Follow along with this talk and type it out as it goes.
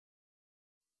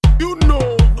You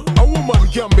know, a woman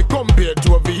can be compared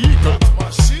to a vehicle.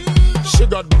 She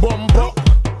got bumper,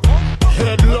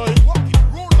 headlight,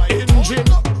 engine,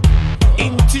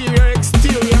 interior,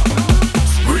 exterior.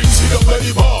 Bring she down by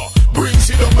the bar, bring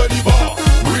she down by the bar,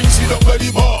 bring she down by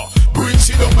the bar, bring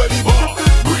she down by the bar,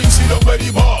 bring she down by the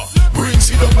bar, bring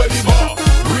she down by the bar,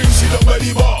 bring she down by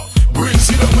the bar, bring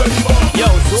she down by the bar. Yo,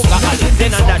 Socaholic,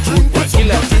 then on that truth, we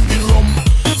kill it. Drinking rum,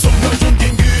 some guys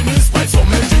drinking Guinness, by some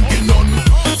men drinking none.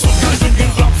 Some guys drinking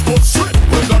Claps, got straight,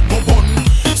 well that go bun.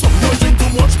 Some guys drink too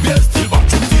much beer, still back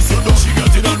to this, you know. She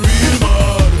got it on real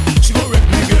mad. She go wreck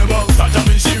me, give out, start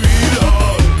jamming, she real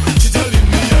hard. She telling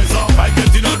me eyes off, I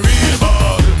get it on real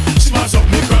bad. She mash up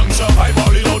me crankshaft, I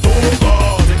ball it out, oh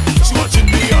God. She watching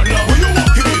me on love. When you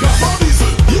walking me, I saw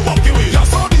diesel. You walking me, I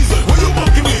saw diesel. When you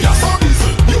walking me, I saw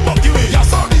diesel. You walking me, I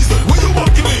saw diesel. When you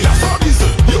walking me, I saw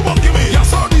diesel. You walking me, I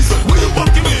saw diesel. When you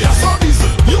walking me, I saw diesel.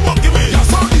 You walking me, I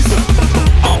saw diesel.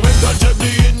 I went to check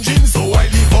the engine, so I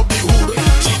leave up the hood.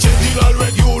 She checked it all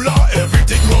regular,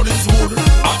 everything running smooth.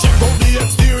 I check out the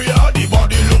exterior, the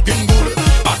body looking good.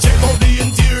 I check out the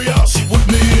interior, she put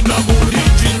me in a mood. The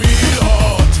engine real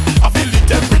hot. I feel the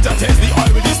temperature, test the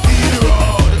oil with the steel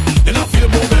rod. Then I feel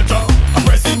more better, I'm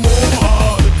pressing more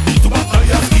hard. The tobacco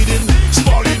is skidding, she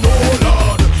falling oh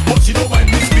Lord. But she don't mind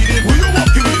me speeding. When you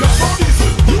walking me, I saw diesel.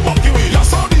 You walking me, I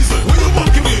saw diesel. When you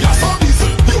walking me, I saw diesel.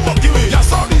 You walking me, I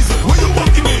saw diesel. When you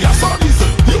walking me, I saw diesel.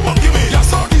 You walking me, I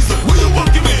saw diesel. When you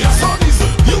walking me, I saw diesel.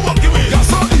 You walking me, I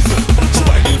saw diesel. She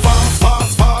whining fast,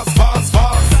 fast, fast, fast,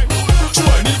 fast. She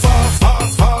whining fast,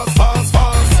 fast, fast, fast,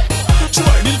 fast. She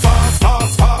whining fast,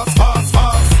 fast, fast, fast,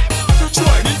 fast. She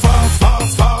whining fast,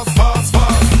 fast, fast, fast,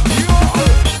 fast.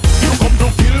 You come to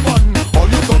kill man, all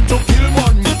you come to kill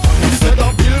man. Instead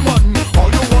of bill man,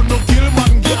 all you want to kill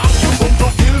man. Yeah, you come to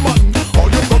kill man, all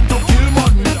you come to kill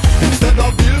man. Instead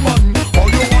of bill man, all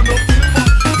you want to kill man.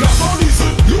 I saw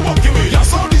diesel, you walking me, I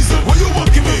saw diesel. When you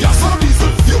walking me, I saw diesel.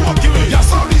 You walking me, I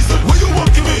saw diesel. When you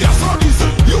walking me, I saw diesel.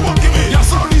 You walking me, I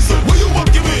saw diesel. When you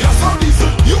walking me, I saw diesel.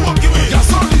 You walking me, I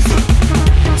saw diesel.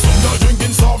 Some guys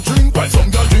drinking soft drink, while some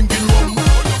guys drinking rum.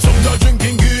 Some guys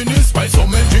drinking Guinness, while some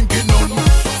men drinking none.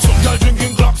 Some guys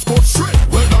drinking Claps, got straight,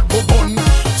 well that go bun.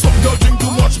 Some guys drink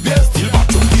too much beer, still back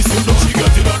to this, you know. She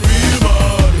get it on real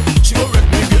mad. She go wreck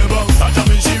me, give out, start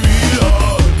jamming, she real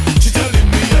hard. She telling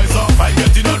me eyes off, I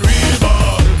get it on real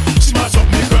bad. She mash up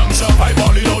me crankshaft, I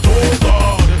ball it out, oh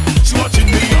God. She watching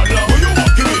me on love. When you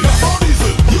walking me, I saw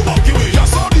diesel. You walking me, I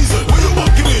saw diesel. When you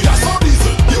walking me, I saw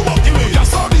diesel. You walking me, I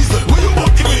saw diesel. When you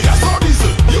walking me, I saw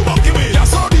diesel. You walking me, I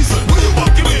saw diesel. When you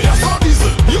walking me, I saw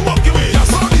diesel. You walking me, I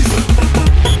saw diesel.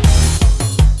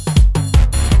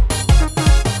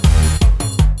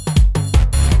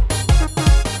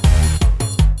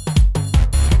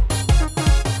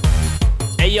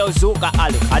 Hey yo,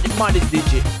 Socaholic, I demand this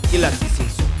DJ, kill us this